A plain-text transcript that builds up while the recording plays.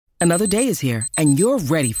Another day is here, and you're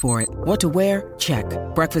ready for it. What to wear? Check.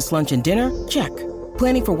 Breakfast, lunch, and dinner? Check.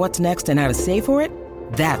 Planning for what's next and how to save for it?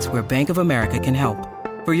 That's where Bank of America can help.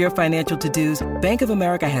 For your financial to-dos, Bank of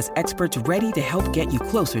America has experts ready to help get you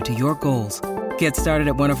closer to your goals. Get started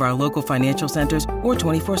at one of our local financial centers or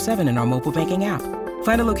 24/7 in our mobile banking app.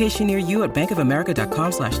 Find a location near you at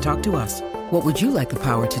bankofamerica.com/talktous. What would you like the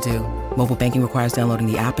power to do? Mobile banking requires downloading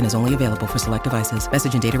the app and is only available for select devices.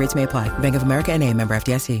 Message and data rates may apply. Bank of America N.A., member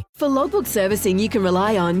FDIC. For logbook servicing you can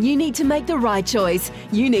rely on, you need to make the right choice.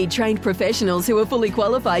 You need trained professionals who are fully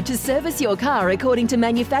qualified to service your car according to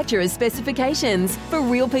manufacturer's specifications. For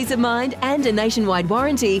real peace of mind and a nationwide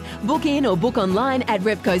warranty, book in or book online at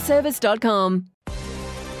repcoservice.com.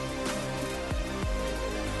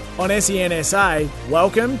 On SENSA,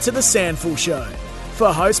 welcome to the SANFL Show.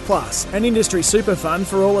 For Host Plus, an industry super fund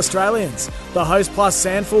for all Australians, the Host Plus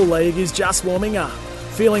SANFL League is just warming up.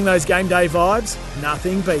 Feeling those game day vibes?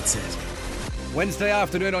 Nothing beats it. Wednesday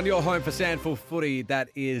afternoon on your home for SANFL footy, that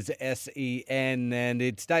is SEN, and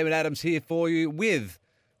it's David Adams here for you with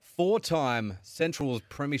four-time Central's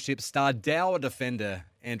Premiership star Dower defender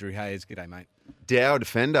Andrew Hayes. G'day, mate. Dower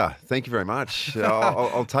defender, thank you very much.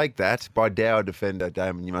 I'll take that. By Dower defender,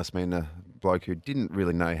 Damon, you must mean a bloke who didn't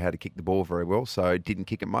really know how to kick the ball very well, so didn't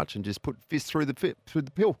kick it much and just put fist through the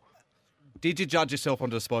pill. Did you judge yourself on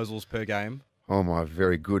disposals per game? Oh, my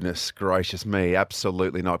very goodness gracious me.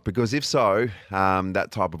 Absolutely not. Because if so, that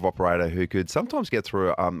type of operator who could sometimes get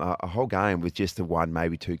through a whole game with just the one,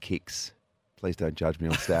 maybe two kicks. Please don't judge me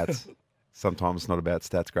on stats. Sometimes it's not about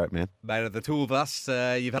stats, great man. Mate, of the two of us,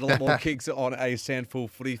 you've had a lot more kicks on a SANFL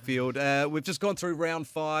footy field. We've just gone through round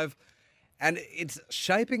 5. And it's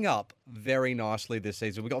shaping up very nicely this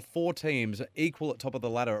season. We've got 4 teams equal at top of the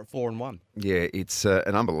ladder at 4-1. Yeah, it's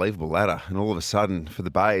an unbelievable ladder. And all of a sudden, for the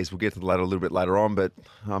Bays, we'll get to the ladder a little bit later on, but,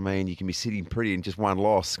 I mean, you can be sitting pretty and just one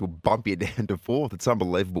loss will bump you down to 4th. It's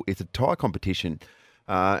unbelievable. It's a tie competition.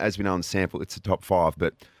 As we know in SANFL, it's the top 5,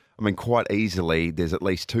 but, I mean, quite easily, there's at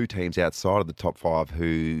least 2 teams outside of the top 5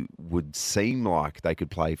 who would seem like they could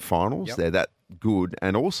play finals. Yep. They're that good.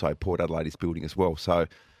 And also, Port Adelaide is building as well. So,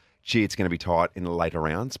 gee, it's going to be tight in the later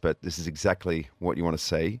rounds, but this is exactly what you want to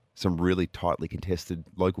see. Some really tightly contested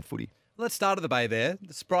local footy. Let's start at the Bay there.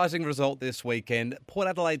 The surprising result this weekend. Port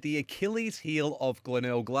Adelaide, the Achilles heel of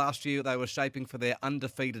Glenelg. Last year, they were shaping for their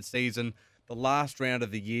undefeated season. The last round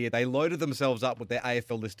of the year, they loaded themselves up with their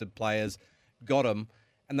AFL-listed players, got them,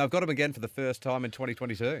 and they've got them again for the first time in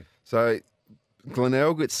 2022. So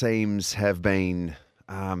Glenelg, it seems, have been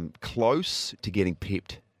close to getting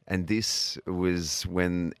pipped. And this was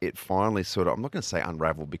when it finally sort of, I'm not going to say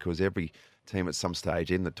unraveled, because every team at some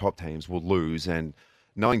stage, in the top teams, will lose. And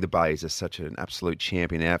knowing the Bays are such an absolute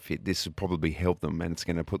champion outfit, this will probably help them, and it's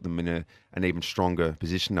going to put them in an even stronger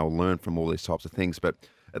position. They'll learn from all these types of things. But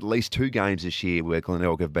at least 2 games this year where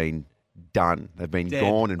Glenelg have been done. They've been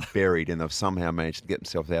gone and buried, and they've somehow managed to get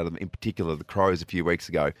themselves out of them. In particular, the Crows a few weeks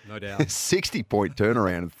ago. No doubt. 60-point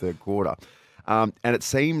turnaround in the third quarter. And it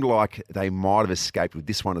seemed like they might have escaped with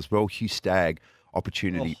this one as well. Hugh Stagg,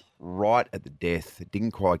 opportunity right at the death. It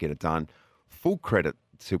didn't quite get it done. Full credit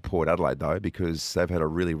to Port Adelaide, though, because they've had a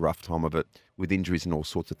really rough time of it with injuries and all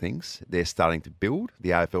sorts of things. They're starting to build.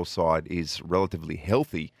 The AFL side is relatively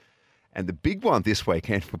healthy. And the big one this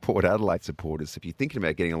weekend for Port Adelaide supporters, if you're thinking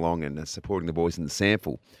about getting along and supporting the boys in the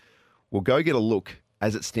SANFL, we'll go get a look,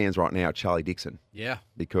 as it stands right now, at Charlie Dixon. Yeah.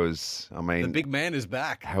 Because, I mean, the big man is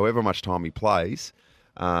back. However much time he plays,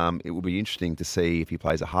 it will be interesting to see if he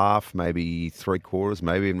plays a half, maybe 3/4,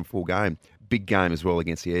 maybe even a full game. Big game as well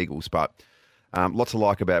against the Eagles. But lots to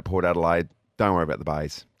like about Port Adelaide. Don't worry about the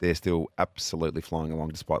Bays. They're still absolutely flying along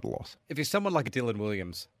despite the loss. If you're someone like Dylan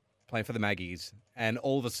Williams playing for the Maggies, and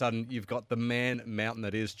all of a sudden you've got the man mountain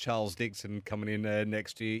that is Charles Dixon coming in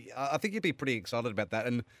next year, I think you'd be pretty excited about that.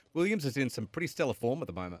 And Williams is in some pretty stellar form at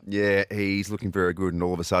the moment. Yeah, he's looking very good, and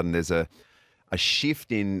all of a sudden there's a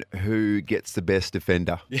shift in who gets the best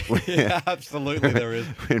defender. Yeah, absolutely there is.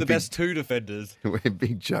 The best 2 defenders. When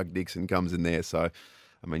Big Chuck Dixon comes in there. So,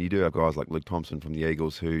 I mean, you do have guys like Luke Thompson from the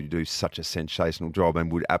Eagles who do such a sensational job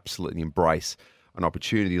and would absolutely embrace an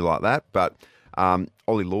opportunity like that. But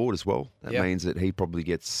Ollie Lord as well. That means that he probably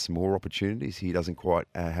gets more opportunities. He doesn't quite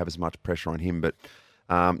have as much pressure on him. But,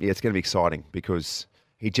 it's going to be exciting because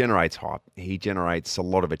he generates hype. He generates a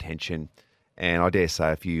lot of attention. And I dare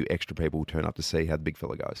say a few extra people will turn up to see how the big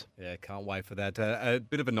fella goes. Yeah, can't wait for that. A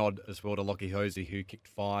bit of a nod as well to Lockie Hosey, who kicked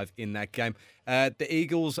 5 in that game. The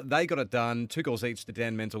Eagles, they got it done. 2 goals each to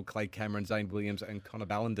Dan Mental, Clay Cameron, Zane Williams and Connor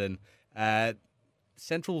Ballenden.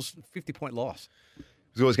 Central's 50-point loss.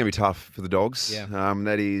 It was always going to be tough for the Dogs. Yeah.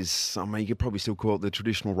 That is, I mean, you could probably still call it the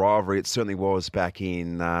traditional rivalry. It certainly was back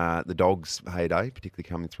in the Dogs' heyday, particularly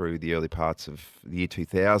coming through the early parts of the year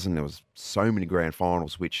 2000. There was so many grand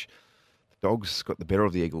finals, which the Dogs got the better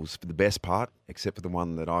of the Eagles for the best part, except for the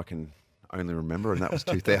one that I can only remember, and that was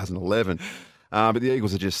 2011. But the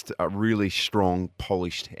Eagles are just a really strong,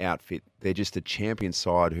 polished outfit. They're just a champion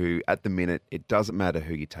side who, at the minute, it doesn't matter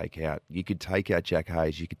who you take out. You could take out Jack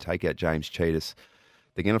Hayes, you could take out James Cheetahs.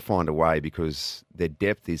 They're going to find a way because their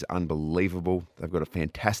depth is unbelievable. They've got a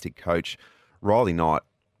fantastic coach. Riley Knight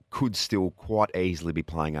could still quite easily be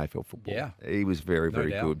playing AFL football. Yeah. He was very, No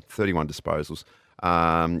very doubt. good. 31 disposals.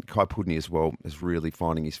 Kai Pudney as well is really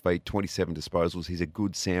finding his feet. 27 disposals. He's a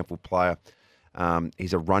good SANFL player.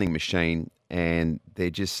 He's a running machine, and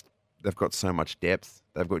they've got so much depth.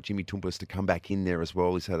 They've got Jimmy Tumpus to come back in there as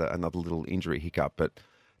well. He's had another little injury hiccup, but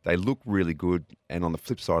they look really good. And on the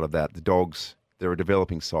flip side of that, the Dogs, they're a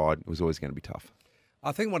developing side. It was always going to be tough.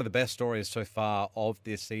 I think one of the best stories so far of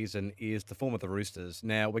this season is the form of the Roosters.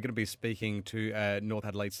 Now, we're going to be speaking to North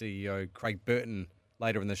Adelaide CEO Craig Burton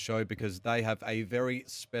later in the show because they have a very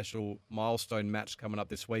special milestone match coming up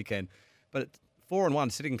this weekend. But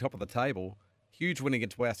 4-1, sitting top of the table, huge win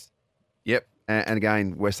against West. Yep. And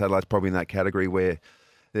again, West Adelaide's probably in that category where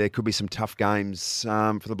there could be some tough games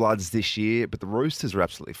for the Bloods this year, but the Roosters are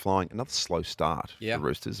absolutely flying. Another slow start for the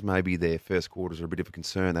Roosters. Maybe their first quarters are a bit of a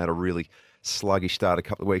concern. They had a really sluggish start a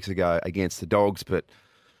couple of weeks ago against the Dogs, but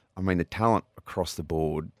I mean, the talent across the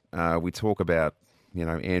board. We talk about,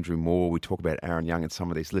 Andrew Moore, we talk about Aaron Young and some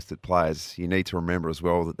of these listed players. You need to remember as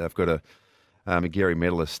well that they've got a McGarry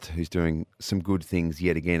medalist who's doing some good things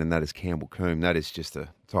yet again, and that is Campbell Coombe. That is just a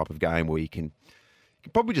type of game where you can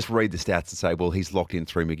probably just read the stats and say, well, he's locked in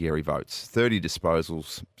 3 McGarry votes. 30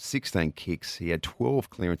 disposals, 16 kicks. He had 12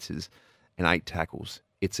 clearances and 8 tackles.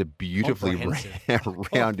 It's a beautifully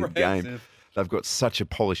rounded game. They've got such a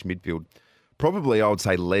polished midfield. Probably, I would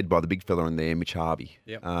say, led by the big fella in there, Mitch Harvey,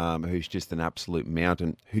 who's just an absolute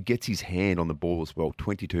mountain, who gets his hand on the ball as well,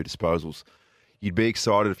 22 disposals. You'd be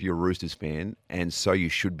excited if you're a Roosters fan, and so you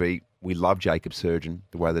should be. We love Jacob Surgeon,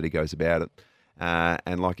 the way that he goes about it.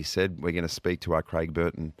 And like you said, we're going to speak to our Craig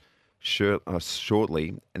Burton shortly,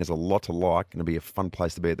 and there's a lot to like. Going to be a fun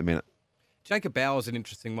place to be at the minute. Jacob Bauer's an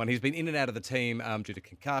interesting one. He's been in and out of the team due to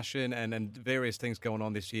concussion and various things going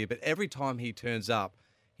on this year. But every time he turns up,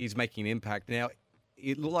 he's making an impact. Now,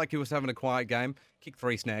 it looked like he was having a quiet game. Kicked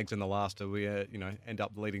 3 snags in the last to we end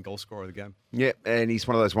up the leading goal scorer of the game. Yeah, and he's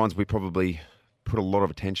one of those ones we probably put a lot of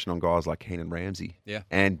attention on guys like Keenan Ramsey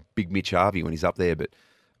and Big Mitch Harvey when he's up there. But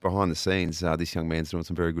behind the scenes, this young man's doing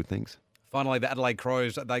some very good things. Finally, the Adelaide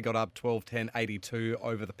Crows, they got up 12-10-82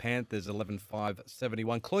 over the Panthers,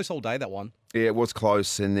 11-5-71. Close all day, that one. Yeah, it was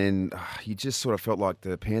close. And then you just sort of felt like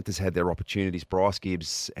the Panthers had their opportunities. Bryce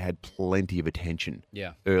Gibbs had plenty of attention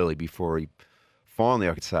early before he finally,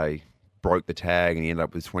 I could say, broke the tag and he ended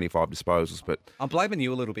up with 25 disposals. But I'm blaming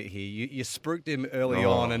you a little bit here. You spooked him early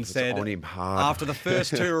on and said on him hard. After the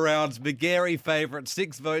first 2 rounds, McGarry favourite,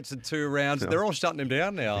 6 votes in 2 rounds. They're all shutting him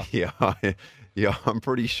down now. Yeah, I'm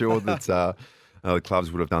pretty sure that the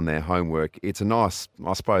clubs would have done their homework. It's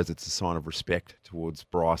I suppose it's a sign of respect towards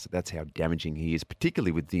Bryce. That's how damaging he is,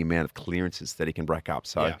 particularly with the amount of clearances that he can rack up.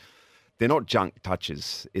 So they're not junk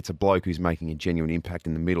touches. It's a bloke who's making a genuine impact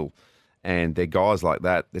in the middle. And they're guys like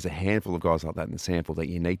that. There's a handful of guys like that in the SANFL that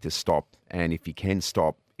you need to stop. And if you can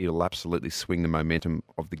stop, it'll absolutely swing the momentum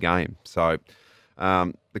of the game. So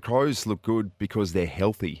the Crows look good because they're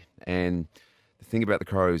healthy. And the thing about the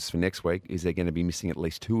Crows for next week is they're going to be missing at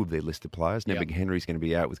least 2 of their listed players. Now, Big Henry's going to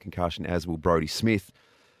be out with concussion, as will Brodie Smith.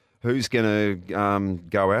 Who's going to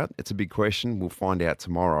go out? It's a big question. We'll find out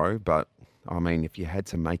tomorrow. But, I mean, if you had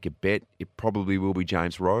to make a bet, it probably will be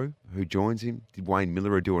James Rowe who joins him. Did Wayne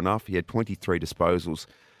Miller do enough? He had 23 disposals.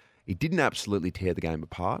 He didn't absolutely tear the game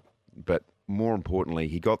apart, but more importantly,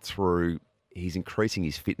 he got through. He's increasing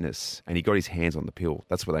his fitness and he got his hands on the pill.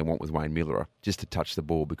 That's what they want with Wayne Miller, just to touch the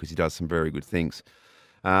ball because he does some very good things.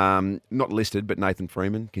 Not listed, but Nathan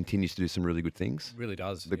Freeman continues to do some really good things. Really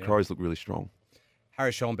does. The Crows look really strong.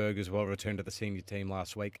 Harry Schoenberg as well returned to the senior team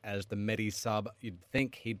last week as the Medi sub. You'd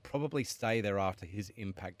think he'd probably stay there after his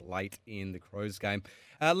impact late in the Crows game.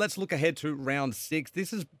 Let's look ahead to round 6.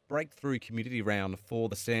 This is breakthrough community round for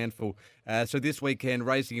the SANFL. So this weekend,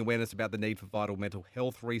 raising awareness about the need for vital mental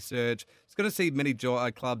health research. It's going to see many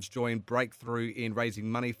clubs join breakthrough in raising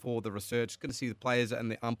money for the research. It's going to see the players and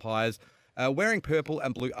the umpires wearing purple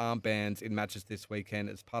and blue armbands in matches this weekend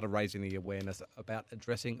as part of raising the awareness about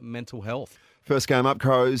addressing mental health. First game up,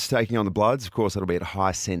 Crows taking on the Bloods. Of course, that'll be at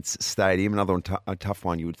High Sense Stadium. Another one, a tough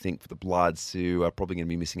one, you would think, for the Bloods, who are probably going to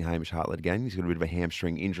be missing Hamish Hartlett again. He's got a bit of a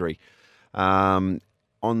hamstring injury. On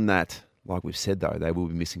that, like we've said, though, they will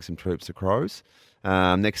be missing some troops, the Crows.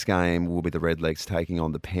 Next game will be the Redlegs taking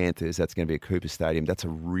on the Panthers. That's going to be at Cooper Stadium. That's a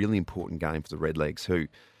really important game for the Redlegs, who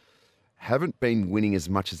haven't been winning as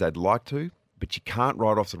much as they'd like to, but you can't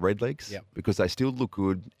write off the Redlegs because they still look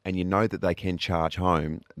good and you know that they can charge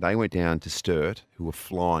home. They went down to Sturt, who were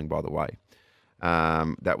flying, by the way.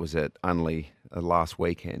 That was at Unley last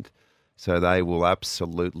weekend. So they will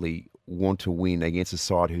absolutely want to win against a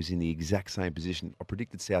side who's in the exact same position. I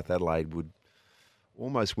predicted South Adelaide would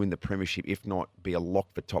almost win the premiership, if not be a lock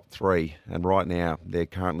for top three. And right now, they're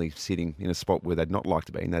currently sitting in a spot where they'd not like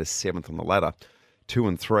to be, and that is 7th on the ladder, 2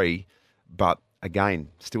 and 3. But again,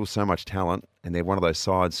 still so much talent, and they're one of those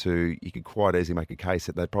sides who you could quite easily make a case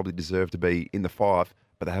that they probably deserve to be in the 5,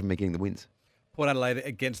 but they haven't been getting the wins. Port Adelaide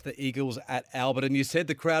against the Eagles at Albert, and you said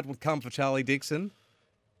the crowd would come for Charlie Dixon.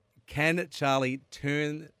 Can Charlie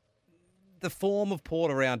turn the form of Port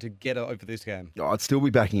around to get over this game? I'd still be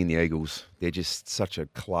backing in the Eagles. They're just such a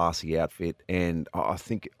classy outfit, and I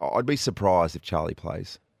think I'd be surprised if Charlie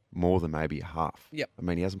plays more than maybe a half. Yep. I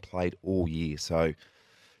mean, he hasn't played all year, so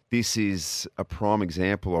this is a prime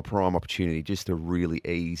example, a prime opportunity just to really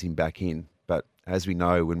ease him back in. But as we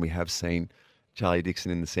know, when we have seen Charlie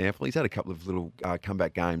Dixon in the SANFL, he's had a couple of little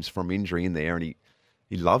comeback games from injury in there, and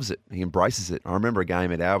he loves it. He embraces it. I remember a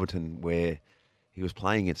game at Alberton where he was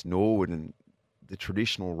playing against Norwood and the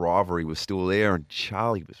traditional rivalry was still there, and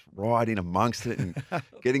Charlie was right in amongst it and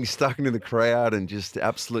getting stuck into the crowd and just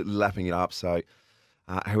absolutely lapping it up. So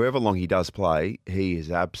however long he does play, he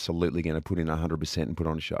is absolutely going to put in 100% and put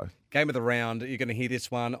on a show. Game of the round, you're going to hear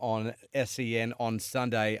this one on SEN on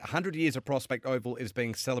Sunday. 100 years of Prospect Oval is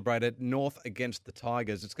being celebrated. North against the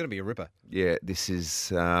Tigers. It's going to be a ripper. Yeah, this is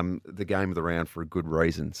the game of the round for a good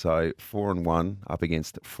reason. So 4-1 up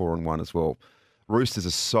against 4-1 as well. Roosters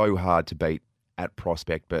are so hard to beat at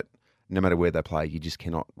Prospect, but no matter where they play, you just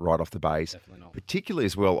cannot write off the Bays. Definitely not. Particularly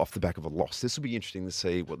as well off the back of a loss. This will be interesting to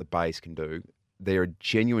see what the Bays can do. They're a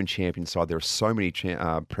genuine champion side. There are so many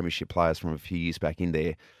premiership players from a few years back in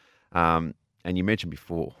there. And you mentioned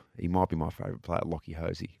before, he might be my favourite player, Lockie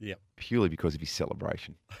Hosey. Yep. Purely because of his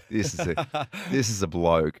celebration. This is a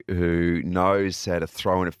bloke who knows how to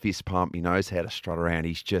throw in a fist pump. He knows how to strut around.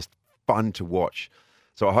 He's just fun to watch.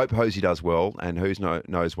 So I hope Hosey does well, and who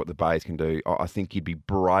knows what the Bays can do. I think he'd be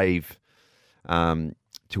brave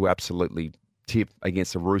to absolutely tip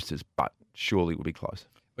against the Roosters, but surely it will be close.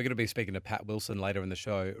 We're going to be speaking to Pat Wilson later in the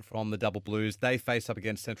show from the Double Blues. They face up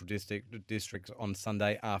against Central District on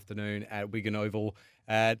Sunday afternoon at Wigan Oval.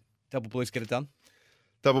 Double Blues get it done?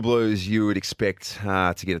 Double Blues, you would expect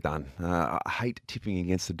to get it done. I hate tipping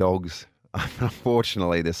against the Dogs.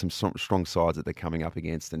 Unfortunately, there's some strong sides that they're coming up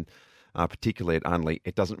against, and particularly at Unley,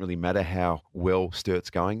 it doesn't really matter how well Sturt's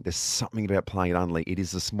going. There's something about playing at Unley. It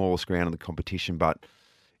is the smallest ground in the competition, but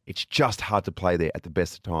it's just hard to play there at the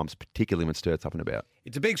best of times, particularly when Sturt's up and about.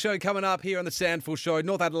 It's a big show coming up here on the SANFL Show.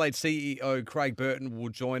 North Adelaide CEO Craig Burton will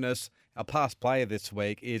join us. Our past player this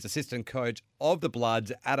week is assistant coach of the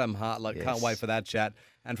Bloods, Adam Hartlett. Yes. Can't wait for that chat.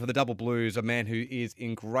 And for the Double Blues, a man who is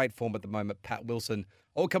in great form at the moment, Pat Wilson.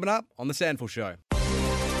 All coming up on the SANFL Show.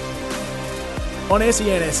 On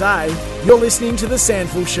SENSA, you're listening to the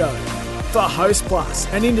SANFL Show for Host Plus,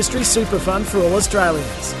 an industry super fund for all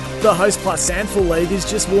Australians. The Host Plus SANFL League is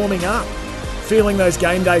just warming up. Feeling those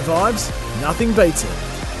game day vibes? Nothing beats it.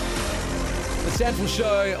 The SANFL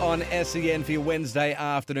Show on SEN for your Wednesday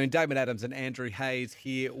afternoon. Damon Adams and Andrew Hayes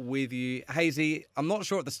here with you. Hazy, I'm not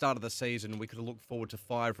sure at the start of the season we could have looked forward to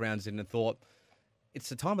 5 rounds in and thought, it's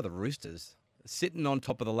the time of the Roosters. Sitting on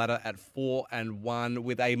top of the ladder at 4-1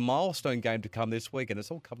 with a milestone game to come this week, and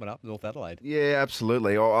it's all coming up in North Adelaide. Yeah,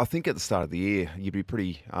 absolutely. I think at the start of the year, you'd be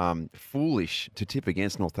pretty foolish to tip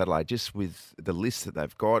against North Adelaide, just with the list that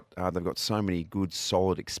they've got. They've got so many good,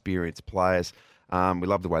 solid, experienced players. We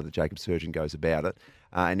love the way that Jacob Surgeon goes about it,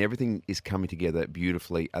 and everything is coming together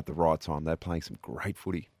beautifully at the right time. They're playing some great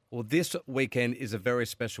footy. Well, this weekend is a very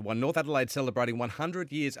special one. North Adelaide celebrating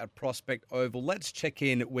 100 years at Prospect Oval. Let's check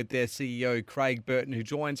in with their CEO, Craig Burton, who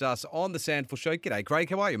joins us on the SANFL Show. G'day, Craig.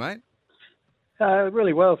 How are you, mate?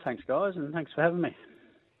 Really well, thanks, guys, and thanks for having me.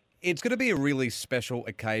 It's going to be a really special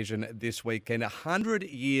occasion this weekend. 100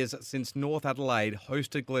 years since North Adelaide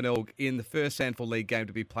hosted Glenelg in the first SANFL League game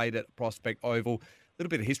to be played at Prospect Oval. A little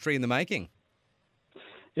bit of history in the making.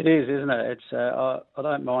 It is, isn't it? It's I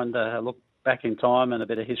don't mind back in time and a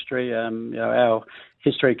bit of history. Our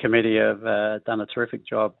history committee have done a terrific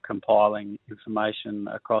job compiling information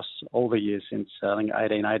across all the years since I think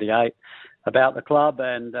 1888 about the club,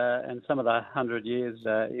 and some of the 100 years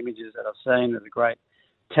images that I've seen. There's a great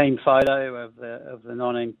team photo of the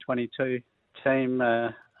 1922 team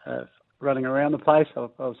running around the place.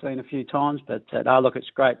 I've seen a few times, but look, it's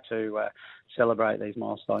great to celebrate these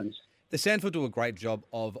milestones. The SANFL do a great job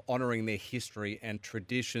of honouring their history and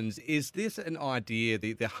traditions. Is this an idea,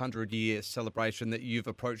 the 100-year celebration, that you've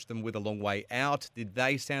approached them with a long way out? Did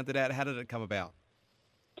they sound it out? How did it come about?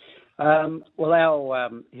 Well, our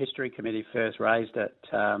history committee first raised it.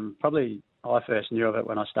 Probably I first knew of it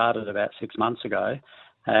when I started about 6 months ago.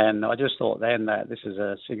 And I just thought then that this is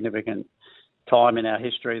a significant time in our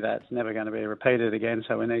history that's never going to be repeated again.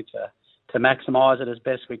 So we need to maximise it as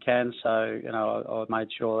best we can. So, I made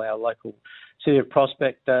sure our local City of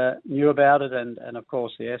Prospect knew about it, and of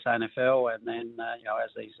course the SANFL. And then,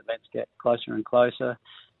 as these events get closer and closer,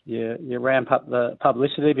 you ramp up the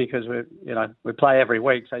publicity, because we play every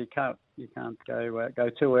week, so you can't go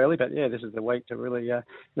too early. But yeah, this is the week to really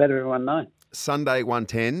let everyone know. Sunday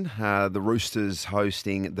 1:10, the Roosters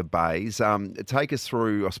hosting the Bays. Take us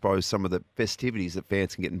through, I suppose, some of the festivities that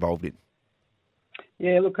fans can get involved in.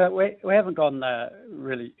 Yeah, look, we haven't gone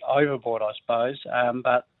really overboard, I suppose,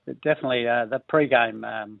 but definitely the pre-game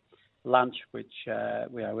lunch, which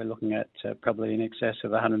we're looking at probably in excess of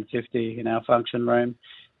 150 in our function room,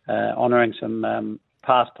 honouring some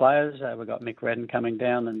past players. We've got Mick Redden coming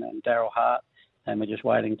down and Daryl Hart, and we're just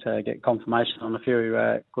waiting to get confirmation on a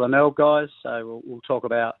few Glenelg guys. So we'll talk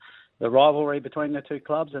about the rivalry between the two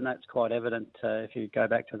clubs, and that's quite evident if you go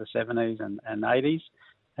back to the 70s and 80s.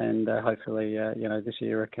 And hopefully, this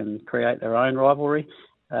era can create their own rivalry.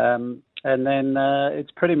 And then it's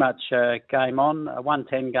pretty much game on. A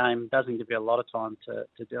 1:10 game doesn't give you a lot of time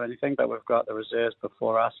to do anything, but we've got the reserves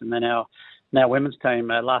before us. And then our women's team,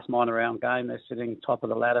 last minor round game, they're sitting top of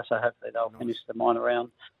the ladder, so hopefully they'll finish the minor round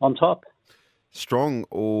on top. Strong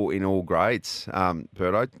in all grades.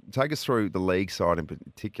 Berto, take us through the league side in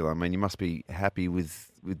particular. I mean, you must be happy with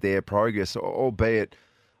their progress, albeit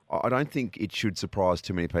I don't think it should surprise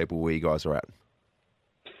too many people where you guys are at.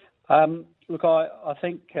 Look, I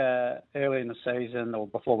think early in the season, or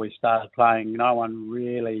before we started playing, no one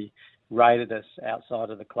really rated us outside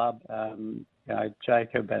of the club.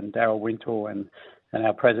 Jacob and Daryl Wintle and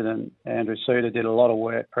our president, Andrew Suter, did a lot of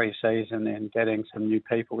work pre-season in getting some new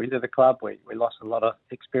people into the club. We lost a lot of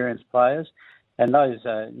experienced players, and those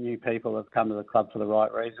new people have come to the club for the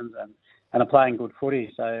right reasons and are playing good footy.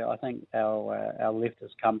 So I think our lift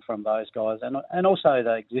has come from those guys, and also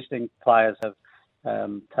the existing players have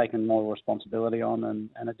taken more responsibility on and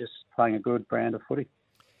are just playing a good brand of footy.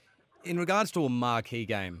 In regards to a marquee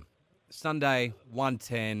game, Sunday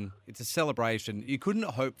 1:10, it's a celebration. You couldn't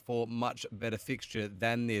hope for much better fixture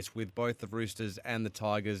than this, with both the Roosters and the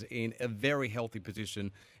Tigers in a very healthy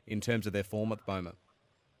position in terms of their form at the moment.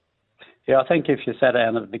 Yeah, I think if you sat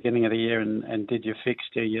down at the beginning of the year and did your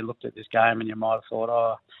fixture, you looked at this game and you might have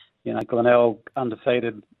thought, Glenelg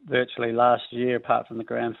undefeated virtually last year, apart from the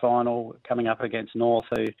grand final, coming up against North,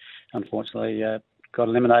 who unfortunately got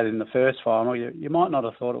eliminated in the first final. You might not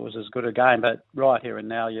have thought it was as good a game, but right here and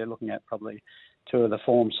now you're looking at probably two of the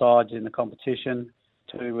form sides in the competition,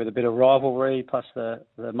 two with a bit of rivalry, plus the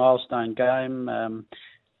milestone game.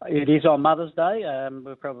 It is on Mother's Day.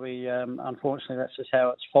 We're probably, unfortunately, that's just how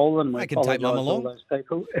it's fallen. I can take Mum along. All those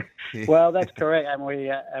people. Well, that's correct, and we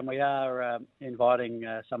are inviting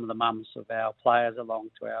some of the mums of our players along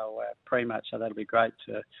to our pre-match. So that'll be great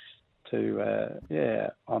to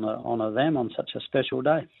honour them on such a special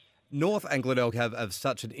day. North and Glenelg have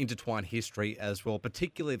such an intertwined history as well,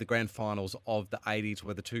 particularly the grand finals of the 80s,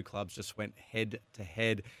 where the two clubs just went head to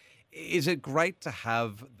head. Is it great to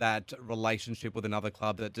have that relationship with another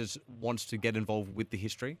club that just wants to get involved with the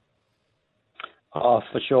history? Oh,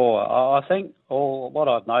 for sure. I think what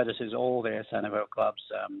I've noticed is all the SANFL clubs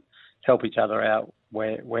help each other out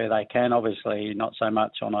where they can. Obviously, not so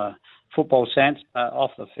much on a football sense.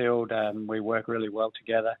 Off the field, we work really well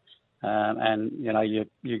together. And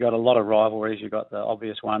you got a lot of rivalries. You've got the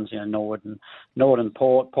obvious ones, Norwood and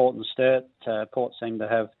Port and Sturt. Port seem to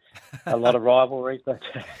have a lot of rivalries, but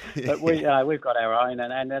we've got our own,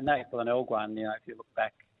 and that Glenelg one, if you look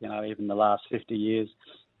back, even the last 50 years,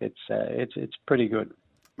 it's pretty good.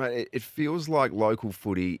 Mate, it feels like local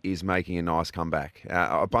footy is making a nice comeback.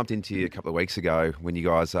 I bumped into you a couple of weeks ago when you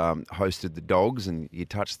guys hosted the Dogs, and you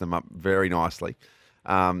touched them up very nicely.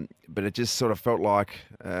 But it just sort of felt like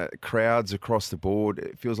crowds across the board.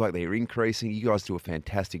 It feels like they're increasing. You guys do a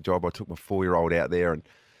fantastic job. I took my 4-year-old out there, and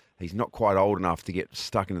he's not quite old enough to get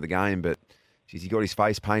stuck into the game, but geez, he got his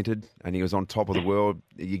face painted and he was on top of the world.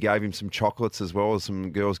 You gave him some chocolates as well as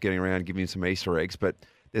some girls getting around giving him some Easter eggs. But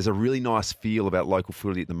there's a really nice feel about local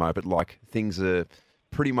footy at the moment, like things are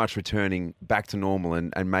pretty much returning back to normal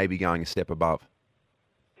and maybe going a step above.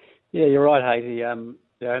 Yeah, you're right, Hazy.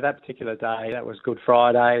 That particular day, that was Good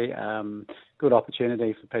Friday. Good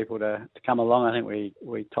opportunity for people to come along. I think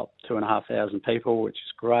we topped 2,500 people, which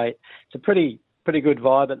is great. It's a pretty good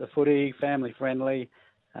vibe at the footy, family friendly.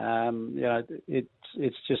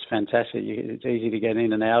 It's just fantastic. It's easy to get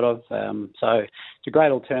in and out of. So it's a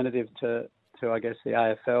great alternative to I guess the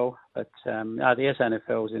AFL. But the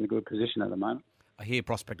SANFL is in a good position at the moment. I hear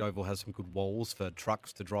Prospect Oval has some good walls for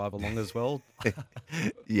trucks to drive along as well.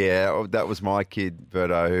 Yeah, that was my kid,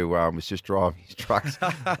 Berto, who was just driving his trucks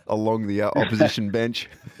along the opposition bench.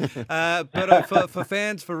 But for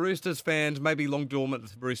fans, for Roosters fans, maybe long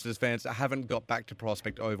dormant Roosters fans that haven't got back to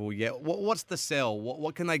Prospect Oval yet, what's the sell?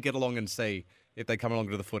 What can they get along and see if they come along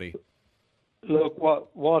to the footy? Look,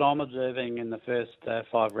 what I'm observing in the first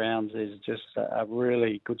 5 rounds is just a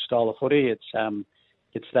really good style of footy.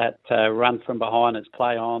 It's that run from behind, it's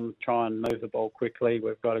play on, try and move the ball quickly.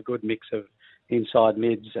 We've got a good mix of inside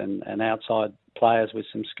mids and outside players with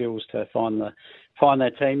some skills to find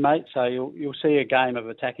their teammates. So you'll see a game of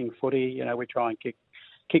attacking footy. We try and kick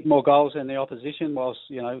more goals than the opposition, whilst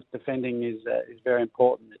defending is very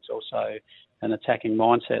important. It's also an attacking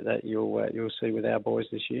mindset that you'll see with our boys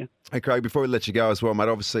this year. Hey, Craig, before we let you go as well, mate,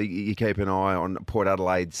 obviously you keep an eye on Port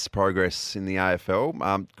Adelaide's progress in the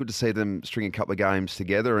AFL. Good to see them string a couple of games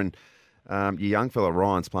together, and your young fella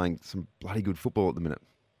Ryan's playing some bloody good football at the minute.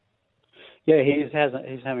 Yeah, he's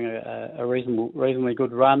having a reasonably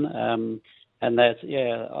good run, and that's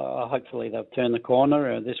hopefully they've turned the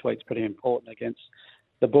corner. This week's pretty important against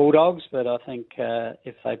the Bulldogs, but I think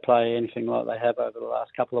if they play anything like they have over the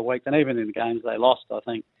last couple of weeks, and even in the games they lost, I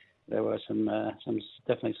think there were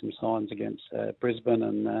definitely some signs against Brisbane,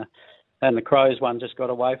 and the Crows one just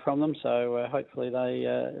got away from them. So hopefully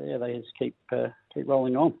they just keep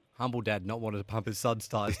rolling on. Humble dad not wanting to pump his son's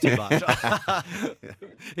tyres too much.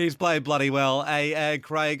 He's played bloody well. Hey,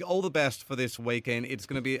 Craig, all the best for this weekend. It's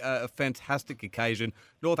going to be a fantastic occasion.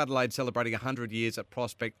 North Adelaide celebrating 100 years at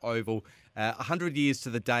Prospect Oval. 100 years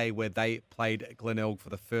to the day where they played Glenelg for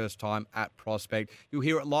the first time at Prospect. You'll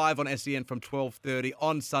hear it live on SEN from 12:30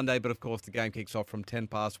 on Sunday, but of course the game kicks off from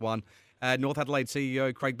 1:10. North Adelaide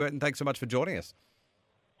CEO Craig Burton, thanks so much for joining us.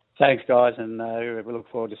 Thanks, guys, and we look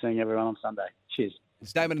forward to seeing everyone on Sunday. Cheers.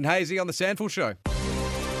 It's Damon and Hazy on the SANFL Show.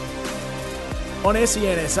 On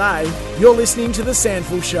SENSA, you're listening to the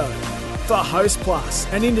SANFL Show. For Host Plus,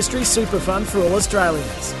 an industry super fund for all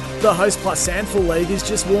Australians. The Host Plus SANFL League is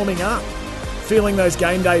just warming up. Feeling those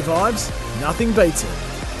game day vibes? Nothing beats it.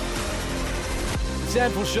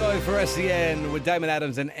 SANFL Show for SEN with Damon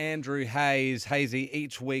Adams and Andrew Hayes. Hazy,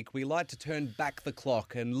 each week we like to turn back the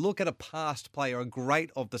clock and look at a past player, a great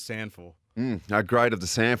of the SANFL. A great of the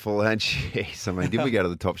SANFL, and jeez, I mean, did we go to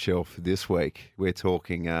the top shelf this week? We're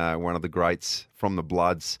talking one of the greats from the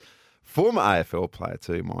Bloods, former AFL player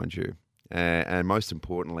too, mind you, and most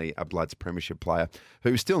importantly, a Bloods premiership player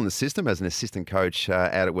who's still in the system as an assistant coach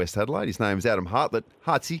out at West Adelaide. His name's Adam Hartlett.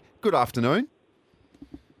 Hartsy, good afternoon.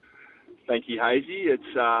 Thank you, Hazy. It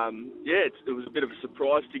was a bit of a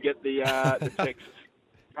surprise to get the text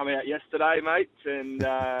coming out yesterday, mate, and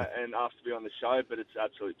asked to be on the show. But it's an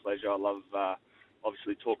absolute pleasure. I love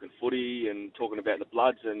obviously talking footy and talking about the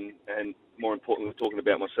Bloods, and more importantly, talking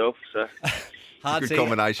about myself. So, good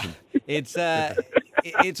combination. It's a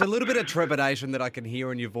little bit of trepidation that I can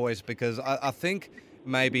hear in your voice, because I think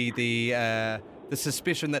maybe the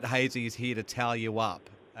suspicion that Hazy is here to towel you up.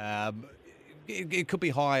 It could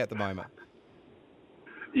be high at the moment.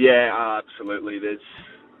 Yeah, absolutely. There's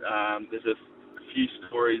a few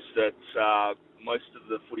stories that most of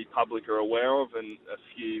the footy public are aware of, and a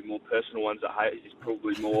few more personal ones that Hayes is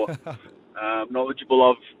probably more knowledgeable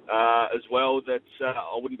of as well, that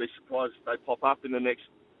I wouldn't be surprised if they pop up in the next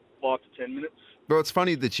 5 to 10 minutes. Well, it's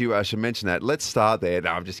funny that you should mention that. Let's start there.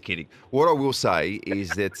 No, I'm just kidding. What I will say is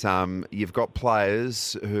that you've got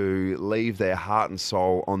players who leave their heart and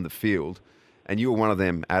soul on the field, and you're one of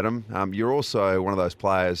them, Adam. You're also one of those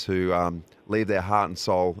players who leave their heart and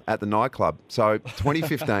soul at the nightclub. So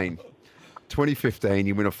 2015,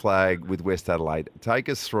 you win a flag with West Adelaide. Take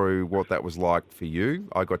us through what that was like for you.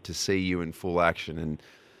 I got to see you in full action, and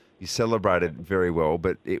you celebrated very well,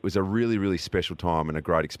 but it was a really, really special time and a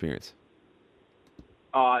great experience.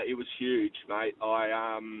 It was huge, mate.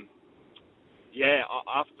 After,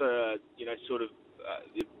 sort of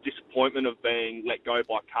the disappointment of being let go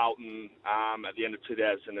by Carlton at the end of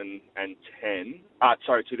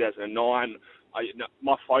 2009.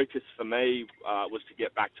 My focus for me was to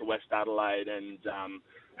get back to West Adelaide and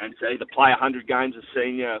to either play 100 games of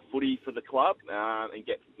senior footy for the club and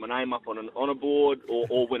get my name up on an honour board,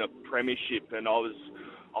 or win a premiership. And I was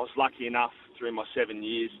lucky enough through my 7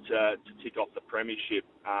 years to tick off the premiership.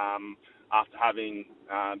 After having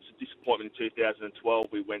some disappointment in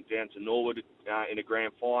 2012, we went down to Norwood in a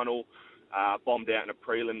grand final, bombed out in a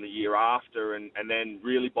prelim the year after, and then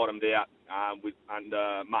really bottomed out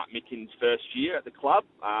under Mark Mickens' first year at the club,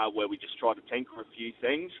 where we just tried to tinker a few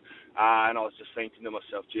things. And I was just thinking to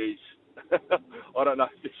myself, geez, I don't know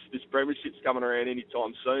if this premiership's coming around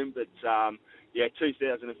anytime soon, but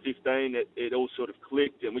 2015, it all sort of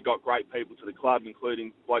clicked, and we got great people to the club,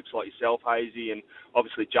 including blokes like yourself, Hazy, and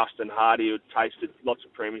obviously Justin Hardy, who had tasted lots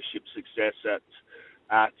of premiership success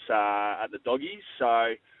at the Doggies.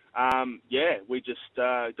 So, we just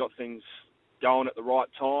got things going at the right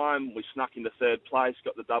time. We snuck into third place,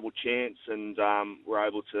 got the double chance, and were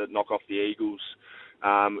able to knock off the Eagles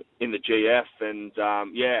in the GF. And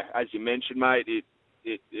as you mentioned, mate,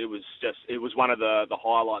 it was one of the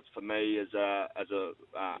highlights for me as a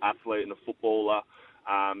athlete and a footballer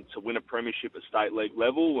to win a premiership at state league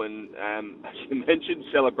level, and as you mentioned,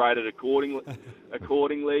 celebrated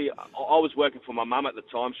accordingly. I was working for my mum at the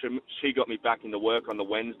time. She got me back into work on the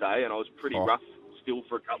Wednesday, and I was pretty rough still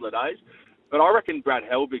for a couple of days. But I reckon Brad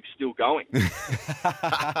Helbig's still going.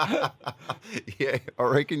 Yeah, I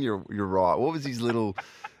reckon you're right. What was his little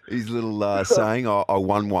saying? I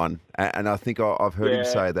won one, and I think I've heard him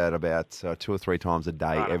say that about 2 or 3 times a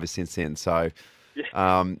day ever since then. So,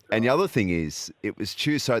 and the other thing is, it was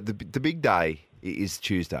Tuesday. So the big day is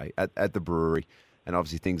Tuesday at the brewery, and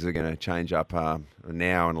obviously things are going to change up now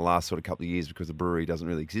in the last sort of couple of years because the brewery doesn't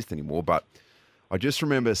really exist anymore. But I just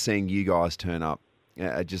remember seeing you guys turn up.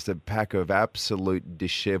 Just a pack of absolute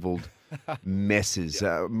dishevelled messes.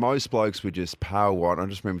 Most blokes were just pale white. I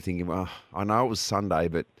just remember thinking, well, I know it was Sunday,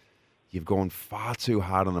 but you've gone far too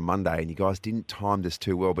hard on a Monday, and you guys didn't time this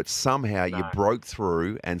too well. But somehow you broke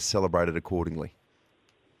through and celebrated accordingly.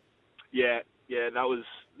 Yeah, that was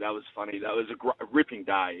funny. That was a ripping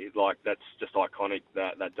day. Like, that's just iconic.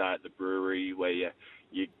 That day at the brewery where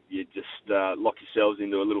you just lock yourselves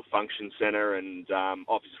into a little function centre, and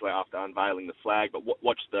obviously after unveiling the flag, but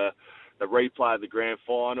watch the replay of the grand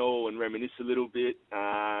final and reminisce a little bit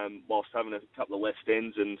whilst having a couple of West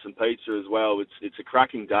Ends and some pizza as well. It's a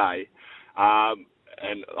cracking day. And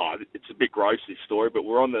it's a bit gross, this story, but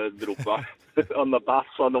we're on the little bus on the bus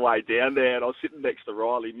on the way down there, and I was sitting next to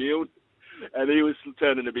Riley Milne, and he was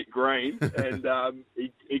turning a bit green, and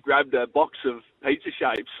he grabbed a box of pizza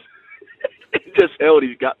shapes. He just held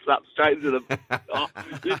his guts up straight into this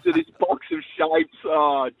box of shapes.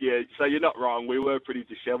 Oh, yeah. So you're not wrong. We were pretty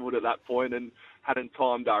dishevelled at that point and hadn't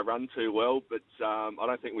timed our run too well, but I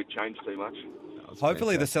don't think we'd changed too much.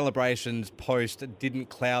 Hopefully the celebrations post didn't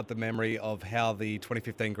cloud the memory of how the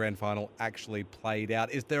 2015 grand final actually played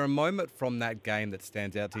out. Is there a moment from that game that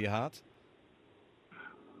stands out to your heart?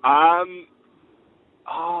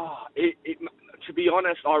 To be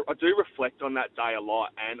honest, I do reflect on that day a lot,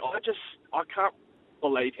 and I can't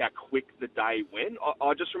believe how quick the day went.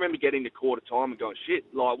 I just remember getting to quarter time and going, shit,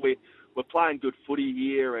 like we're playing good footy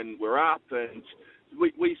here, and we're up, and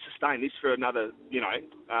we sustain this for another,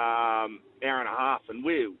 hour and a half, and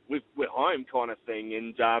we're home kind of thing.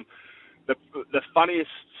 And the funniest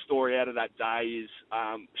story out of that day is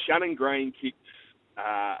Shannon Green kicked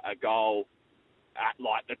a goal at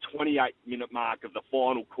like the 28-minute mark of the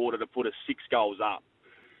final quarter to put us 6 goals up.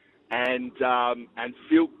 And Aaron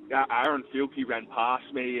Filkey ran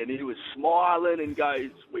past me, and he was smiling and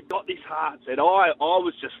goes, "We've got this heart." And I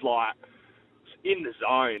was just like in the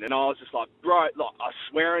zone, and I was just like, bro, like I was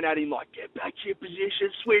swearing at him, like, get back to your position,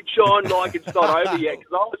 switch on, like it's not over yet,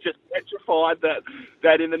 because I was just petrified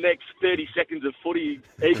that in the next 30 seconds of footy,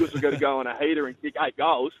 Eagles were going to go on a heater and kick 8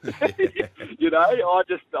 goals. I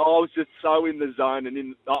was just so in the zone,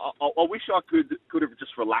 and I wish I could have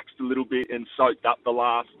just relaxed a little bit and soaked up the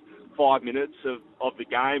last 5 minutes of the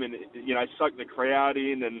game, and soaked the crowd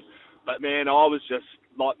in, but man, I was just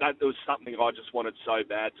like that. There was something I just wanted so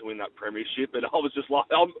bad to win that premiership, and I was just like,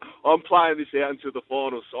 I'm playing this out until the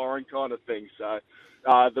final siren kind of thing. So,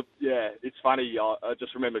 it's funny. I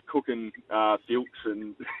just remember cooking Filks,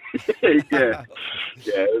 and it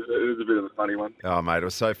was a bit of a funny one. Oh, mate, it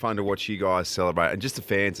was so fun to watch you guys celebrate, and just the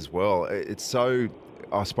fans as well. It's so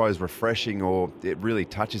I suppose, refreshing, or it really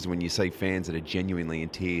touches when you see fans that are genuinely in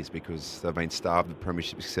tears because they've been starved of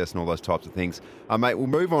premiership success and all those types of things. Mate, we'll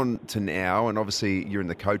move on to now, and obviously you're in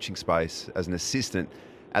the coaching space as an assistant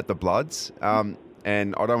at the Bloods.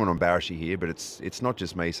 And I don't want to embarrass you here, but it's not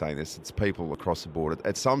just me saying this, it's people across the board.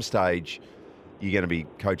 At some stage, you're going to be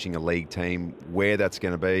coaching a league team. Where that's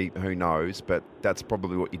going to be, who knows, but that's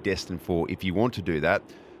probably what you're destined for if you want to do that.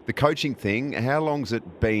 The coaching thing, how long's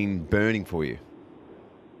it been burning for you?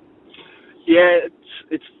 Yeah,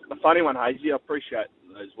 it's a funny one, Hazy. I appreciate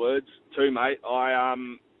those words too, mate.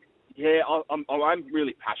 I'm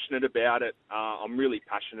really passionate about it. I'm really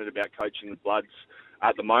passionate about coaching the Bloods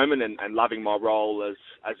at the moment and loving my role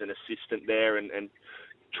as an assistant there and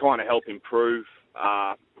trying to help improve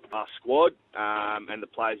our squad and the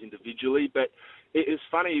players individually. But it was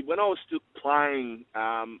funny, when I was still playing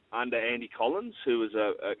under Andy Collins, who was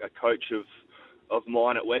a coach of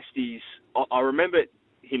mine at Westies, I remember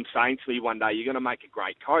him saying to me one day, "You're going to make a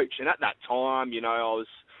great coach." And at that time,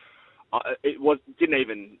 didn't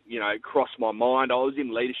even cross my mind. I was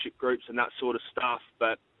in leadership groups and that sort of stuff.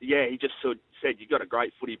 But yeah, he just sort of said, "You've got a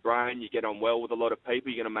great footy brain. You get on well with a lot of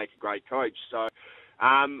people. You're going to make a great coach." So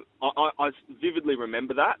I vividly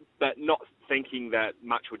remember that, but not thinking that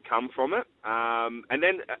much would come from it. And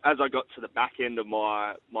then as I got to the back end of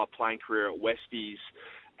my playing career at Westies,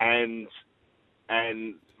 and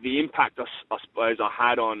the impact I suppose I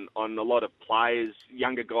had on a lot of players,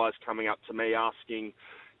 younger guys coming up to me asking,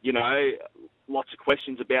 lots of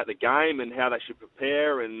questions about the game and how they should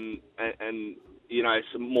prepare and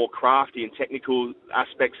some more crafty and technical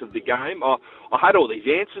aspects of the game. I had all these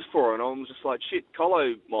answers for it, and I was just like, shit,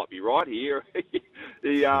 Colo might be right here.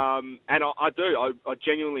 And I do. I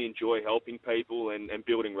genuinely enjoy helping people and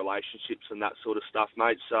building relationships and that sort of stuff,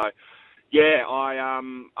 mate. So, yeah, I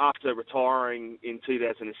after retiring in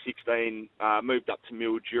 2016, moved up to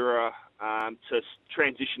Mildura to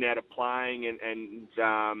transition out of playing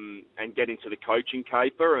and get into the coaching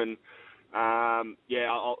caper. And I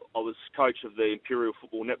was coach of the Imperial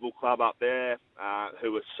Football Netball Club up there,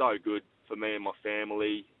 who was so good for me and my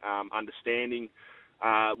family, understanding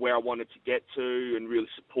where I wanted to get to and really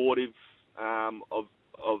supportive of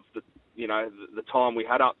the time we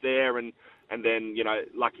had up there. And then,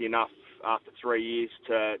 lucky enough, after 3 years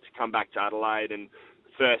to come back to Adelaide, and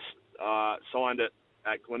first signed it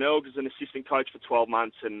at Glenelg as an assistant coach for 12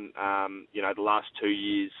 months, and the last 2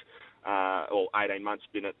 years or 18 months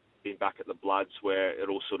been back at the Bloods, where it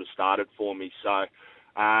all sort of started for me. So as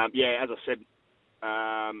I said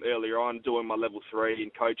earlier on, doing my level 3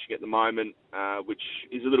 in coaching at the moment, which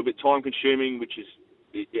is a little bit time consuming, which is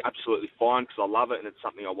absolutely fine because I love it and it's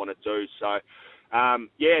something I want to do. So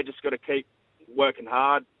just got to keep working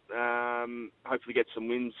hard. Hopefully get some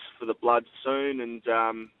wins for the Bloods soon, and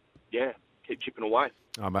keep chipping away.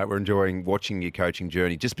 Oh, mate, we're enjoying watching your coaching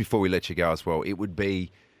journey. Just before we let you go as well, it would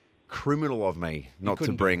be criminal of me not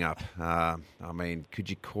to bring up. Could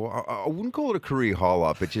you call? I wouldn't call it a career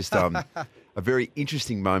highlight, but just a very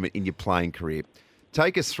interesting moment in your playing career.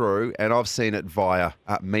 Take us through, and I've seen it via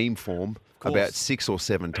meme form about 6 or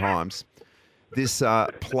 7 times. This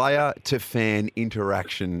player-to-fan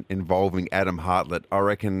interaction involving Adam Hartlett, I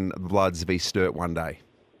reckon the Bloods v Sturt one day.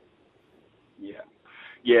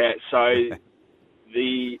 Yeah. So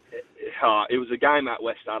it was a game at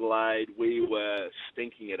West Adelaide. We were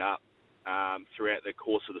stinking it up throughout the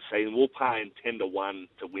course of the season. We were paying 10-1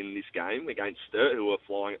 to win this game against Sturt, who were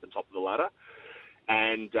flying at the top of the ladder.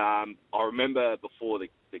 And I remember before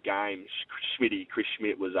the game, Chris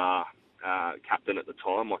Schmidt was our captain at the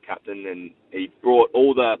time, my captain, and he brought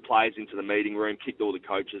all the players into the meeting room, kicked all the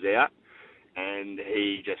coaches out, and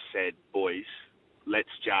he just said, "Boys,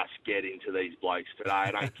 let's just get into these blokes today.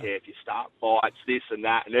 I don't care if you start fights, this and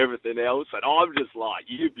that and everything else." And I'm just like,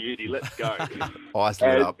 "You beauty, let's go."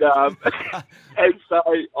 And so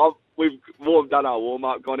we've done our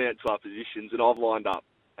warm-up, gone out to our positions, and I've lined up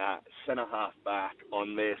centre half back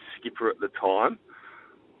on their skipper at the time.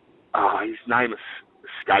 His name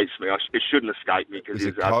escapes me. It shouldn't escape me because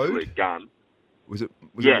he's an absolute gun. Was it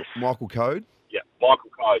Michael Code? Yeah, Michael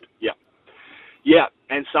Code. Yeah. Yeah,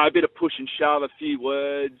 and so a bit of push and shove, a few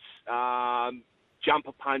words,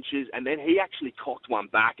 jumper punches, and then he actually cocked one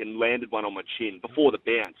back and landed one on my chin before the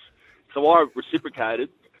bounce. So I reciprocated.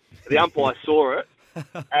 The umpire saw it,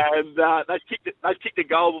 and they kicked a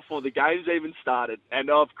goal before the game's even started. And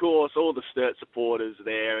of course, all the Sturt supporters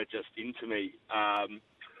there are just into me.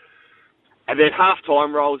 And then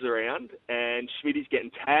half-time rolls around, and Schmitty's getting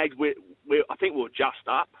tagged. I think we were just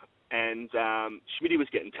up, and Schmitty was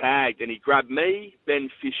getting tagged, and he grabbed me, Ben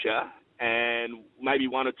Fisher, and maybe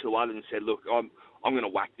one or two others and said, "Look, I'm going to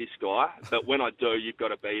whack this guy, but when I do, you've got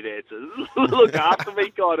to be there to look after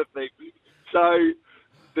me kind of thing. So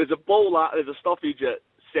there's a ball up, there's a stoppage at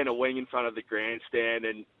centre wing in front of the grandstand,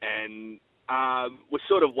 and we're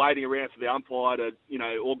sort of waiting around for the umpire to,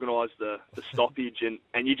 organise the stoppage,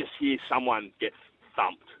 and you just hear someone get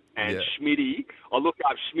thumped. And Schmitty, I look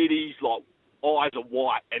up, Schmitty's like eyes are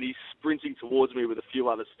white, and he's sprinting towards me with a few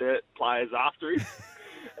other players after him.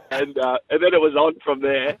 And then it was on from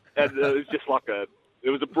there, and it was just it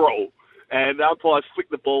was a brawl. And the umpires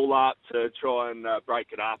flicked the ball up to try and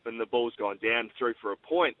break it up, and the ball's gone down through for a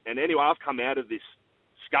point. And anyway, I've come out of this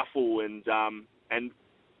scuffle and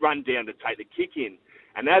run down to take the kick in.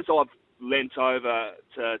 And as I've leant over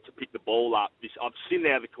to pick the ball up, I've seen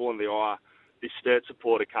out of the corner of the eye this Sturt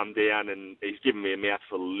supporter come down, and he's given me a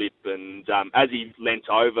mouthful of lip. And as he leant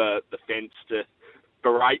over the fence to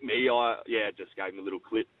berate me, I just gave him a little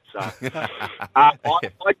clip. So I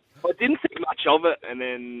didn't think much of it. And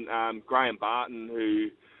then Graham Barton, who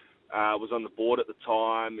was on the board at the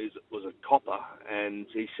time, was a copper, and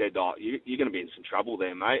he said, you're going to be in some trouble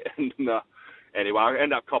there, mate. And anyway, I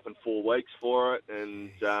ended up copping 4 weeks for it.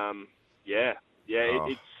 And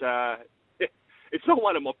it's not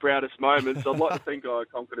one of my proudest moments. I'd like to think I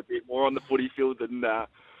conquered a bit more on the footy field than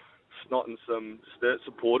snotting some Sturt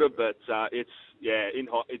supporter, but that's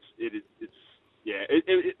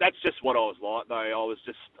just what I was like though.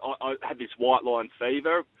 I had this white line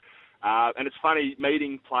fever, and it's funny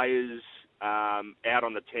meeting players out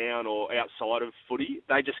on the town or outside of footy.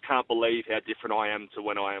 They just can't believe how different I am to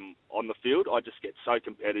when I am on the field. I just get so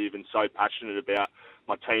competitive and so passionate about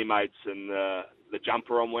my teammates and the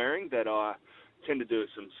jumper I'm wearing that I tend to do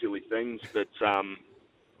some silly things, but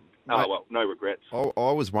no regrets. I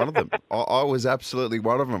was one of them. I was absolutely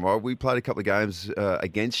one of them. We played a couple of games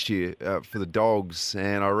against you for the Dogs,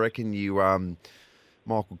 and I reckon you,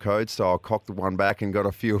 Michael Code style, cocked the one back and got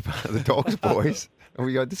a few of the Dogs boys. And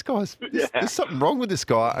we go, there's something wrong with this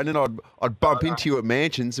guy. And then I'd bump into you at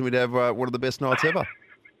Mansions, and we'd have one of the best nights ever.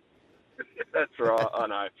 That's right, I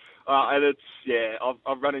know. And it's,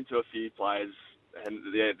 I've run into a few players, and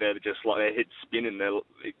they're just like their heads spinning. They're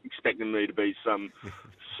expecting me to be some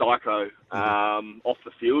psycho off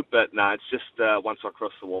the field, but no, it's just once I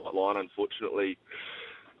cross the white line, unfortunately,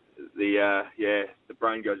 the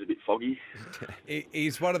brain goes a bit foggy.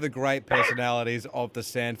 He's one of the great personalities of the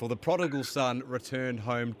SANFL. The prodigal son returned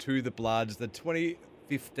home to the Bloods, the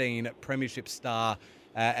 2015 Premiership star,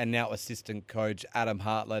 and now assistant coach Adam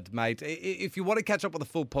Hartlett. Mate, if you want to catch up with the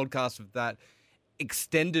full podcast of that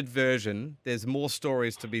extended version, there's more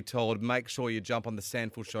stories to be told. Make sure you jump on the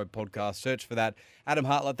SANFL Show podcast. Search for that. Adam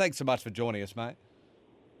Hartlett, thanks so much for joining us, mate.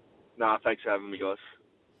 No, thanks for having me, guys.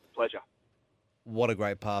 Pleasure. What a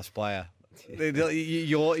great past player.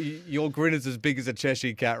 Your grin is as big as a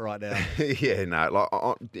Cheshire cat right now. Yeah,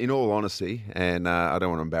 no. In all honesty, and I don't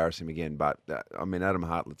want to embarrass him again, but Adam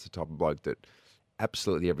Hartlett's the type of bloke that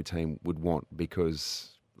absolutely every team would want, because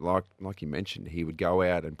like you mentioned, he would go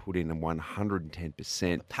out and put in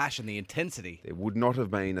 110%. The passion, the intensity. There would not have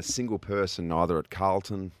been a single person, either at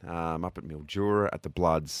Carlton, up at Mildura, at the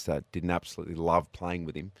Bloods, that didn't absolutely love playing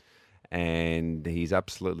with him. And he's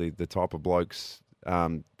absolutely the type of blokes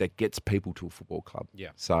that gets people to a football club. Yeah.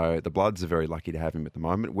 So the Bloods are very lucky to have him at the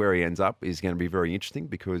moment. Where he ends up is going to be very interesting,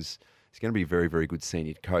 because he's going to be a very, very good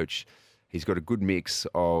senior coach. He's got a good mix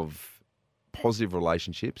of positive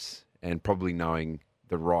relationships and probably knowing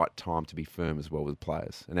the right time to be firm as well with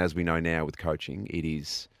players. And as we know now with coaching, it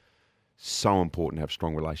is so important to have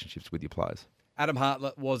strong relationships with your players. Adam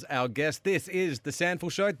Hartlett was our guest. This is the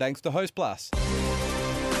SANFL Show, thanks to Host Plus.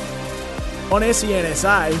 On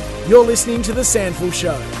SENSA, you're listening to the SANFL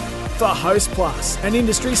Show. For Host Plus, an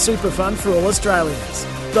industry super fund for all Australians.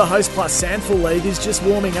 The Host Plus SANFL League is just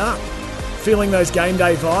warming up. Feeling those game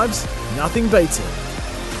day vibes? Nothing beats it.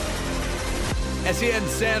 SEN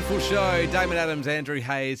SANFL Show. Damon Adams, Andrew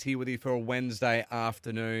Hayes here with you for a Wednesday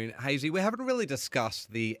afternoon. Hazy, we haven't really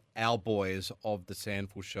discussed the Our Boys of the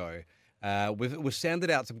SANFL Show. We've sounded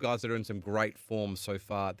out some guys that are in some great form so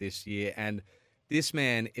far this year, and this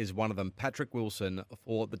man is one of them. Patrick Wilson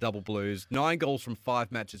for the Double Blues. 9 goals from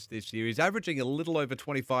 5 matches this year. He's averaging a little over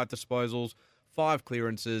 25 disposals, 5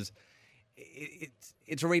 clearances.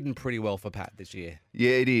 It's reading pretty well for Pat this year.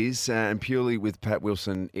 Yeah, it is. And purely with Pat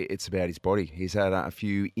Wilson, it's about his body. He's had a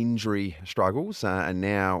few injury struggles, and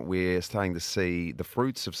now we're starting to see the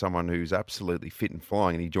fruits of someone who's absolutely fit and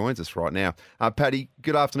flying, and he joins us right now. Paddy,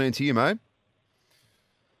 good afternoon to you, mate.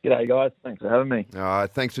 G'day, guys. Thanks for having me.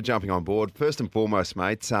 Thanks for jumping on board. First and foremost,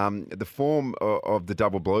 mate, the form of the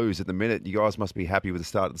Double Blues at the minute, you guys must be happy with the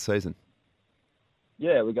start of the season.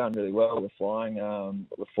 Yeah, we're going really well. We're flying.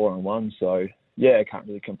 We're 4-1, so yeah, I can't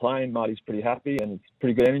really complain. Marty's pretty happy, and it's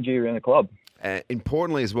pretty good energy around the club.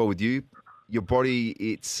 Importantly as well with you, your body,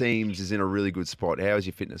 it seems, is in a really good spot. How is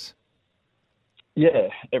your fitness? Yeah,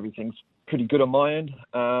 everything's pretty good on my end.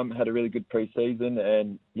 Had a really good pre-season,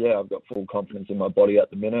 and yeah, I've got full confidence in my body at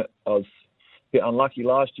the minute. I was a bit unlucky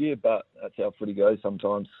last year, but that's how footy goes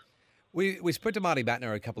sometimes. We spoke to Marty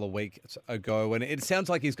Batner a couple of weeks ago, and it sounds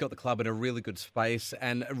like he's got the club in a really good space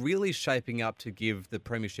and really shaping up to give the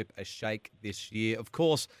Premiership a shake this year. Of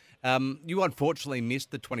course, you unfortunately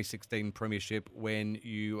missed the 2016 Premiership when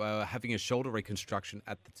you were having a shoulder reconstruction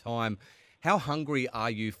at the time. How hungry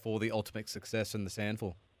are you for the ultimate success in the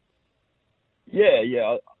SANFL?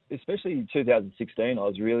 Yeah. Especially in 2016, I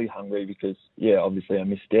was really hungry because, yeah, obviously I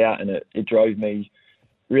missed out, and it drove me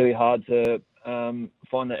really hard to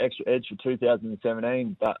find the extra edge for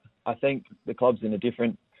 2017. But I think the club's in a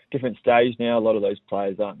different stage now. A lot of those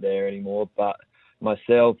players aren't there anymore. But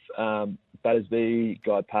myself, Battersby,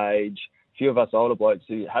 Guy Page, a few of us older blokes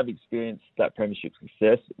who have experienced that premiership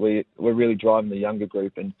success, we're really driving the younger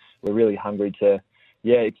group, and we're really hungry to,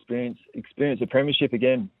 experience a premiership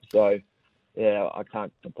again. So, yeah, I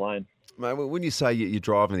can't complain. Mate, when you say you're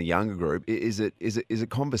driving the younger group, is it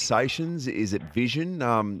conversations? Is it vision?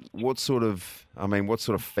 What sort of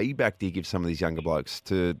feedback do you give some of these younger blokes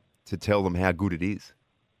to tell them how good it is?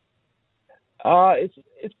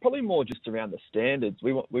 It's probably more just around the standards.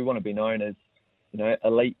 We want to be known as,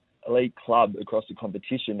 elite club across the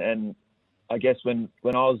competition. And I guess when I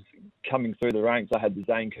was coming through the ranks, I had the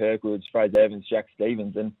Zane Kirkwoods, Fraser Evans, Jack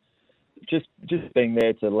Stevens, and just being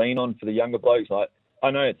there to lean on for the younger blokes. Like, I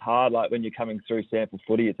know it's hard, like when you're coming through SANFL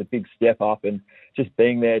footy, it's a big step up, and just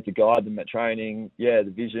being there to guide them at training,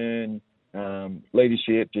 the vision,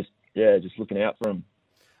 leadership, just looking out for them.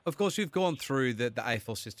 Of course, you've gone through the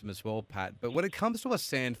AFL system as well, Pat, but when it comes to a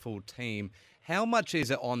SANFL team, how much is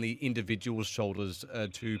it on the individual's shoulders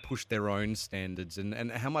to push their own standards,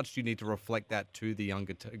 and how much do you need to reflect that to the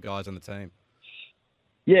younger guys on the team?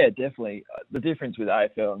 Yeah, definitely. The difference with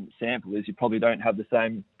AFL and SANFL is you probably don't have the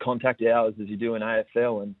same contact hours as you do in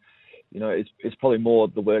AFL, and it's probably more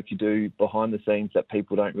the work you do behind the scenes that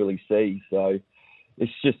people don't really see. So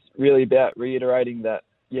it's just really about reiterating that,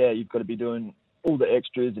 you've got to be doing all the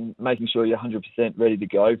extras and making sure you're 100% ready to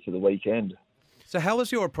go for the weekend. So how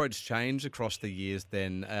has your approach changed across the years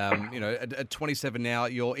then? At 27 now,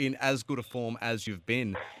 you're in as good a form as you've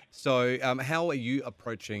been. So how are you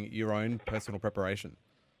approaching your own personal preparation?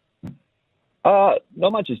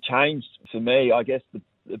 Not much has changed for me. I guess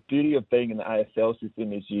the beauty of being in the AFL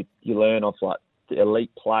system is you learn off like the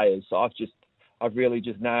elite players. So I've really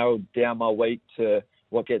just nailed down my week to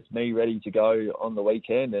what gets me ready to go on the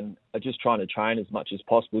weekend, and I'm just trying to train as much as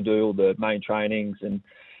possible, do all the main trainings, and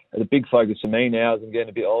the big focus for me now as I'm getting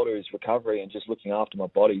a bit older is recovery and just looking after my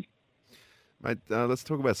body. Mate, let's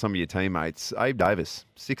talk about some of your teammates. Abe Davis,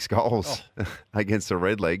 6 goals against the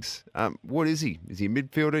Redlegs. What is he? Is he a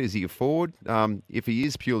midfielder? Is he a forward? If he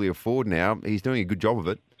is purely a forward now, he's doing a good job of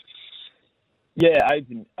it. Yeah,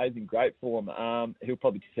 Abe's in great form. He'll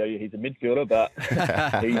probably tell you he's a midfielder, but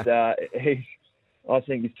I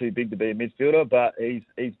think he's too big to be a midfielder, but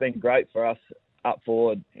he's been great for us up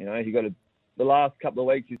forward. The last couple of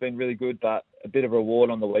weeks he's been really good, but a bit of a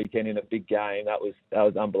reward on the weekend in a big game. That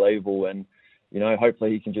was unbelievable, and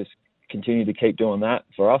hopefully he can just continue to keep doing that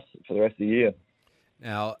for us for the rest of the year.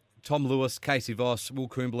 Now, Tom Lewis, Casey Voss, Will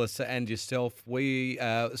Kumblis and yourself, we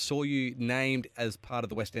saw you named as part of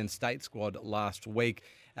the West End State squad last week.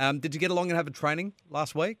 Did you get along and have a training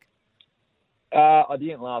last week? I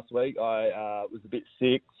didn't last week. I was a bit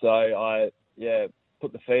sick, so I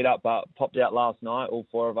put the feet up, but popped out last night. All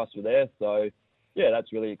 4 of us were there, so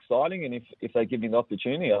that's really exciting. And if they give me the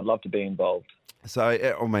opportunity, I'd love to be involved. So,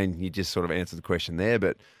 I mean, you just sort of answered the question there,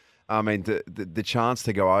 but I mean, the chance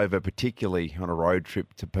to go over, particularly on a road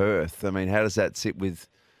trip to Perth, I mean, how does that sit with,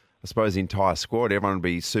 I suppose, the entire squad? Everyone would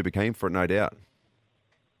be super keen for it, no doubt.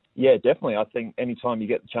 Yeah, definitely. I think anytime you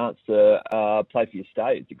get the chance to play for your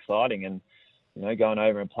state, it's exciting. And, going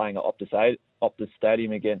over and playing at Optus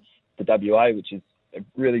Stadium against the WA, which is a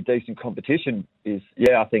really decent competition,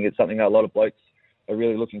 I think it's something that a lot of blokes are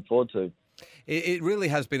really looking forward to. It really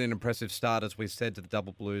has been an impressive start, as we said, to the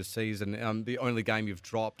Double Blues season. The only game you've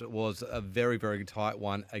dropped was a very, very tight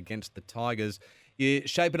one against the Tigers. You're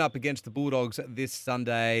shaping up against the Bulldogs this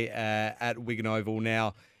Sunday at Wigan Oval.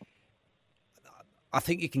 Now, I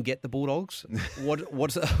think you can get the Bulldogs.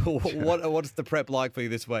 What's the prep like for you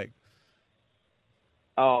this week?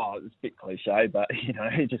 Oh, it's a bit cliche, but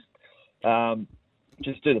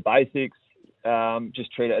just do the basics.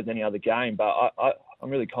 Just treat it as any other game. But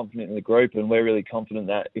really confident in the group, and we're really confident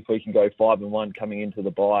that if we can go 5-1 coming into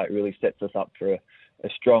the bye, it really sets us up for a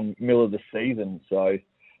strong middle of the season. So,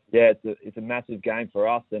 yeah, it's a massive game for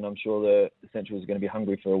us, and I'm sure the Centrals are going to be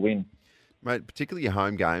hungry for a win. Mate, particularly your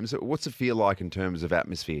home games, what's it feel like in terms of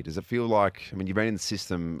atmosphere? Does it feel like, I mean, you've been in the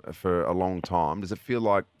system for a long time. Does it feel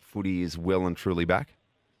like footy is well and truly back?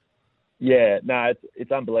 Yeah, no,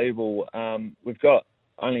 it's unbelievable. We've got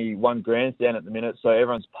only one grandstand at the minute, so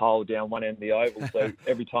everyone's piled down one end of the oval. So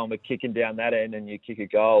every time we're kicking down that end and you kick a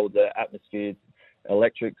goal, the atmosphere's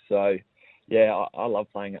electric. So, yeah, I love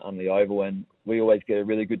playing on the oval, and we always get a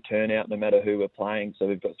really good turnout no matter who we're playing. So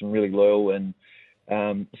we've got some really loyal and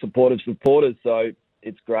supportive supporters. So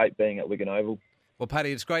it's great being at Wigan Oval. Well,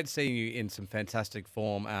 Paddy, it's great seeing you in some fantastic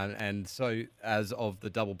form, and so as of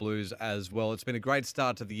the Double Blues as well. It's been a great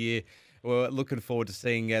start to the year. We're looking forward to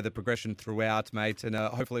seeing the progression throughout, mate, and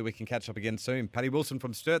hopefully we can catch up again soon. Paddy Wilson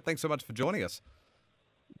from Sturt, thanks so much for joining us.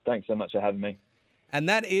 Thanks so much for having me. And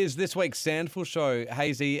that is this week's SANFL show,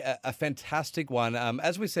 Hazy, a fantastic one.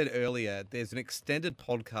 As we said earlier, there's an extended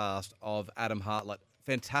podcast of Adam Hartlett,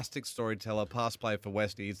 fantastic storyteller, past player for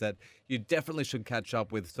Westies, that you definitely should catch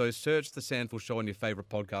up with. So search the SANFL show on your favourite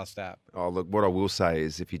podcast app. Oh, look, what I will say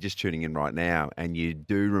is if you're just tuning in right now and you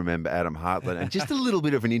do remember Adam Hartlett and just a little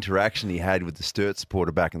bit of an interaction he had with the Sturt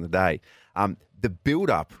supporter back in the day, the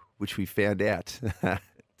build-up, which we found out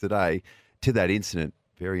today, to that incident,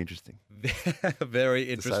 very interesting. Very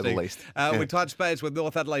interesting. To say the least. We touched base with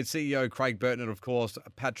North Adelaide CEO Craig Burton and, of course,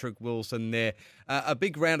 Patrick Wilson there. A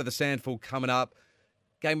big round of the SANFL coming up.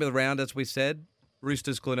 Game of the round, as we said,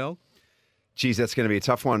 Roosters Glenelg. Geez, that's going to be a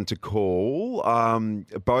tough one to call.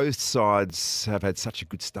 Both sides have had such a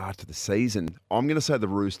good start to the season. I'm going to say the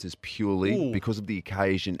Roosters purely because of the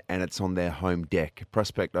occasion, and it's on their home deck.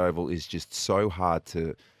 Prospect Oval is just so hard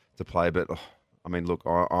to play, but I mean, look,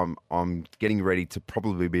 I'm getting ready to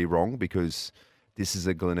probably be wrong because this is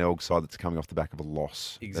a Glenelg side that's coming off the back of a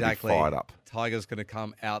loss. Exactly. They'll be fired up. Tigers going to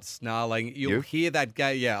come out snarling. You'll hear that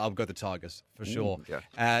game. Yeah, I've got the Tigers for sure.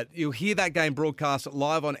 Yeah. You'll hear that game broadcast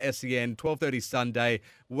live on SEN, 12:30 Sunday.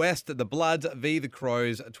 West, the Bloods v the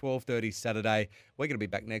Crows, 12:30 Saturday. We're going to be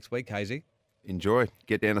back next week, Hazy. Enjoy.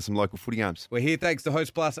 Get down to some local footy games. We're here thanks to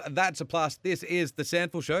Host Plus. That's a plus. This is the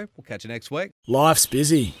SANFL show. We'll catch you next week. Life's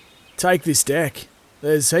busy. Take this deck.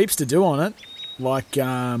 There's heaps to do on it, like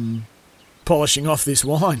polishing off this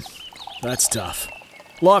wine. That's tough.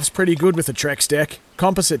 Life's pretty good with a Trex deck.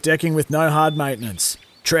 Composite decking with no hard maintenance.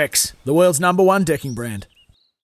 Trex, the world's #1 decking brand.